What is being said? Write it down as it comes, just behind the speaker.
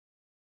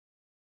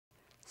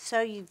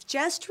So you've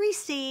just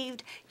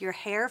received your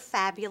Hair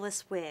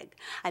Fabulous wig.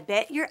 I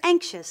bet you're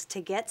anxious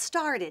to get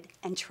started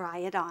and try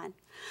it on.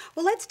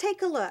 Well, let's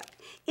take a look.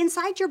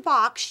 Inside your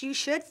box, you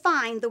should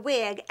find the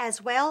wig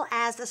as well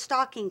as a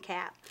stocking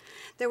cap.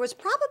 There was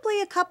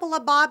probably a couple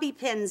of bobby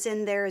pins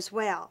in there as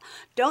well.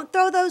 Don't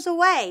throw those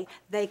away.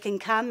 They can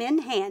come in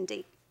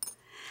handy.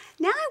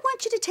 Now I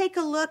want you to take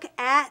a look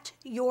at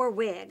your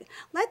wig.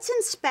 Let's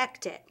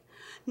inspect it.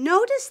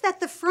 Notice that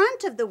the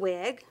front of the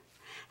wig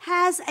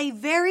has a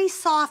very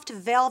soft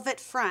velvet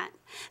front.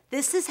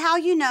 This is how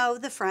you know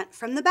the front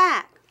from the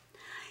back.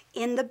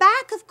 In the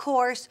back, of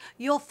course,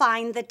 you'll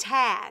find the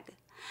tag.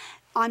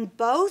 On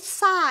both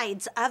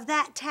sides of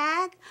that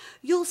tag,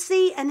 you'll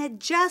see an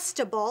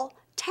adjustable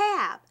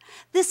tab.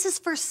 This is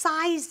for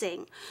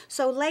sizing.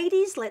 So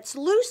ladies, let's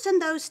loosen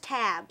those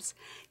tabs.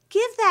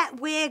 Give that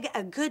wig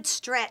a good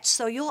stretch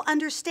so you'll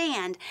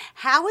understand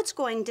how it's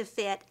going to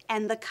fit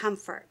and the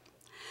comfort.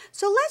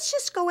 So let's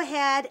just go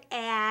ahead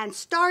and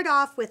start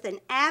off with an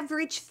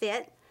average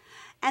fit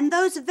and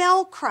those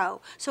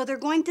Velcro, so they're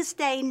going to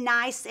stay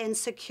nice and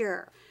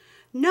secure.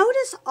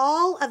 Notice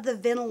all of the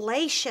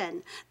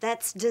ventilation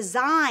that's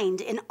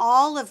designed in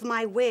all of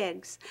my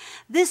wigs.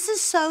 This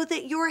is so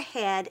that your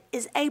head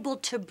is able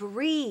to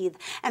breathe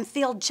and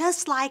feel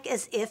just like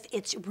as if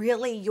it's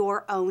really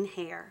your own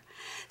hair.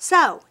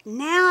 So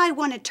now I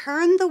want to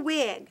turn the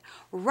wig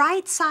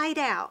right side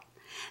out.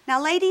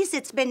 Now ladies,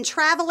 it's been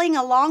traveling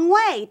a long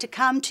way to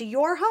come to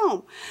your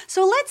home.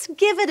 So let's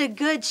give it a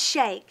good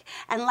shake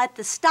and let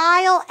the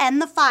style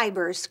and the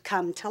fibers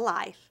come to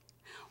life.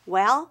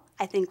 Well,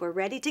 I think we're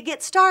ready to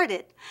get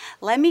started.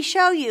 Let me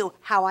show you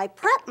how I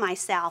prep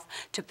myself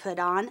to put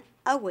on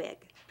a wig.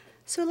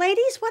 So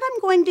ladies, what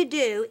I'm going to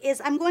do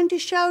is I'm going to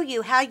show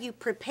you how you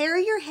prepare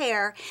your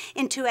hair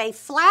into a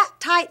flat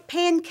type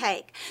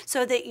pancake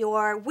so that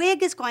your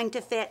wig is going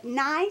to fit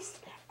nice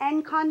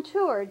and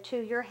contoured to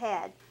your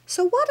head.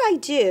 So what I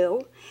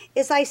do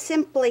is I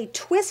simply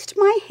twist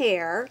my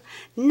hair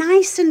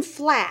nice and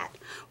flat.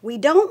 We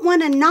don't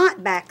want a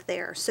knot back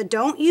there, so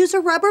don't use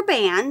a rubber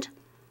band.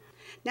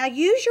 Now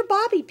use your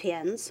bobby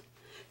pins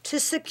to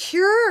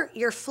secure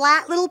your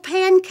flat little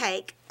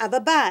pancake of a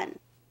bun.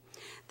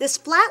 This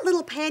flat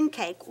little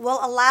pancake will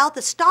allow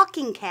the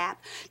stocking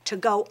cap to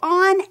go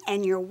on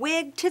and your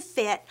wig to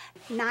fit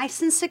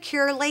nice and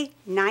securely,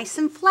 nice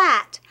and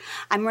flat.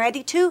 I'm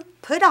ready to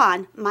put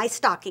on my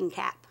stocking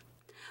cap.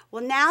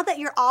 Well, now that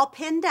you're all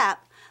pinned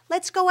up,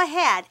 let's go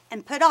ahead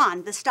and put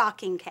on the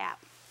stocking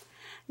cap.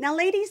 Now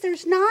ladies,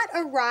 there's not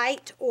a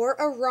right or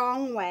a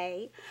wrong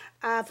way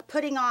of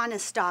putting on a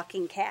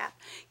stocking cap.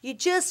 You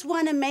just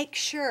want to make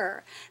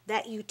sure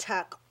that you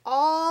tuck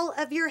all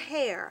of your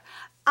hair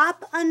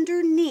up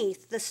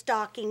underneath the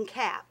stocking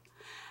cap.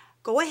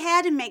 Go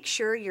ahead and make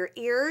sure your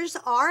ears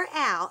are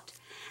out.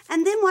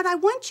 And then what I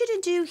want you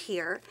to do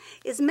here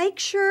is make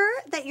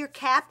sure that your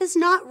cap is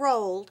not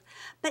rolled.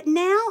 But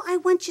now I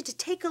want you to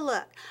take a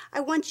look.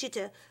 I want you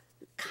to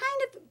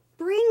kind of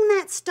bring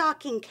that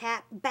stocking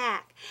cap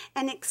back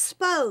and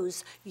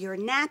expose your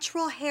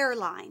natural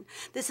hairline.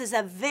 This is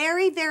a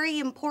very, very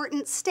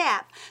important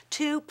step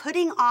to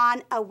putting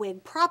on a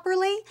wig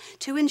properly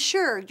to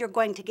ensure you're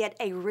going to get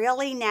a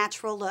really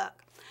natural look.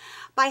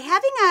 By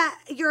having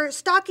your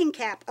stocking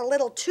cap a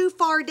little too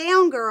far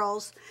down,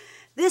 girls,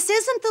 this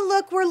isn't the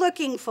look we're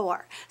looking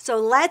for. So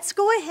let's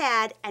go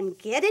ahead and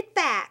get it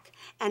back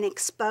and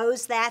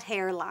expose that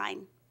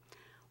hairline.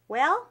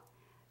 Well,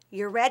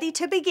 you're ready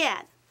to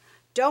begin.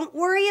 Don't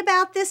worry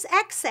about this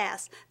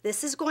excess.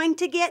 This is going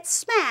to get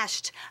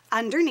smashed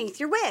underneath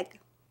your wig.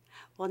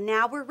 Well,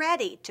 now we're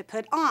ready to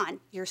put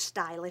on your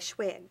stylish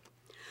wig.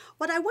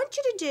 What I want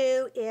you to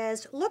do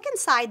is look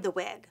inside the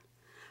wig.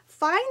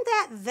 Find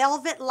that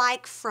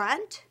velvet-like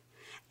front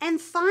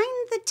and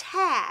find the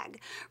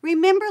tag.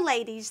 Remember,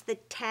 ladies, the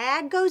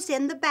tag goes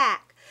in the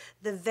back.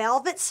 The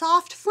velvet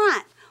soft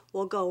front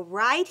will go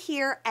right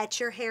here at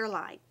your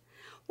hairline.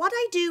 What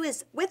I do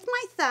is, with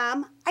my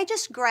thumb, I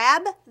just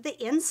grab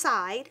the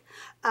inside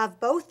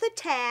of both the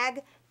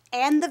tag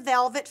and the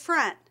velvet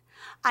front.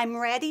 I'm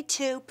ready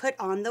to put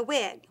on the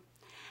wig.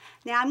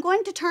 Now I'm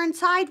going to turn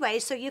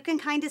sideways so you can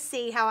kind of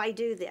see how I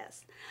do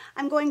this.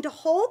 I'm going to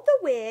hold the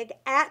wig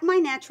at my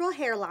natural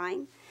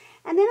hairline,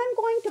 and then I'm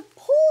going to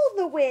pull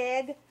the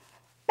wig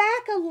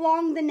back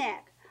along the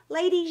neck.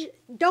 Ladies,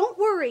 don't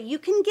worry, you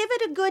can give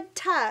it a good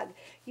tug.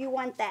 You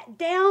want that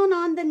down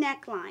on the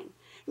neckline.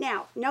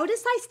 Now,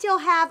 notice I still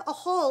have a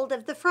hold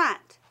of the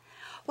front.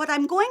 What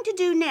I'm going to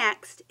do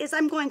next is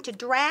I'm going to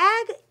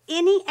drag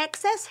any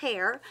excess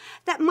hair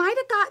that might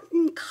have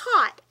gotten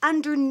caught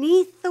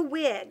underneath the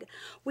wig.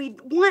 We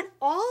want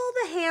all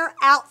the hair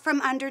out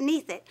from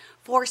underneath it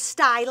for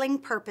styling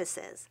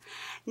purposes.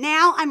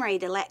 Now I'm ready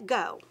to let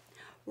go.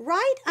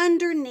 Right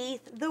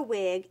underneath the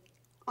wig,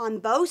 on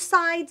both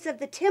sides of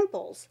the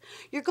temples,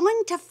 you're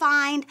going to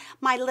find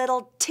my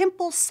little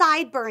temple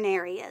sideburn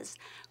areas.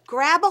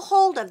 Grab a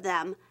hold of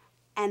them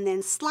and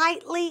then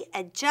slightly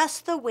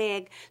adjust the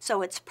wig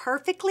so it's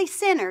perfectly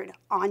centered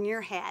on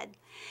your head.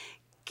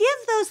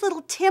 give those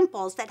little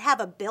temples that have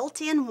a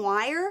built-in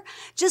wire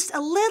just a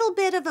little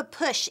bit of a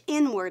push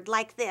inward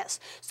like this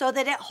so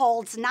that it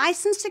holds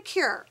nice and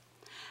secure.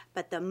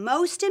 But the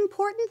most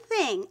important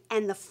thing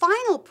and the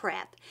final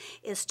prep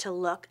is to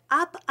look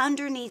up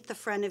underneath the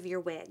front of your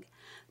wig.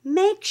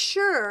 Make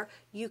sure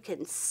you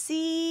can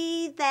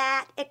see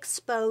that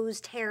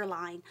exposed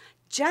hairline,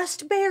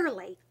 just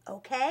barely,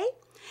 okay?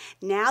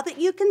 Now that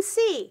you can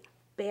see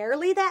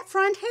barely that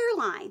front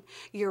hairline,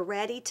 you're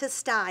ready to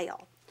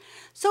style.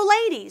 So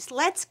ladies,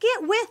 let's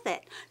get with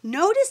it.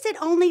 Notice it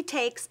only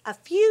takes a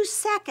few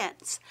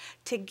seconds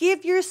to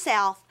give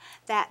yourself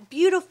that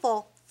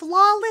beautiful,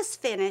 flawless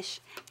finish,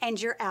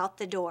 and you're out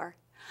the door.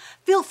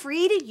 Feel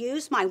free to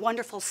use my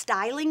wonderful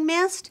styling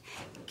mist.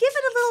 Give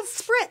it a little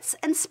spritz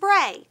and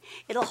spray.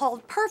 It'll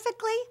hold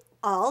perfectly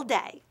all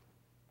day.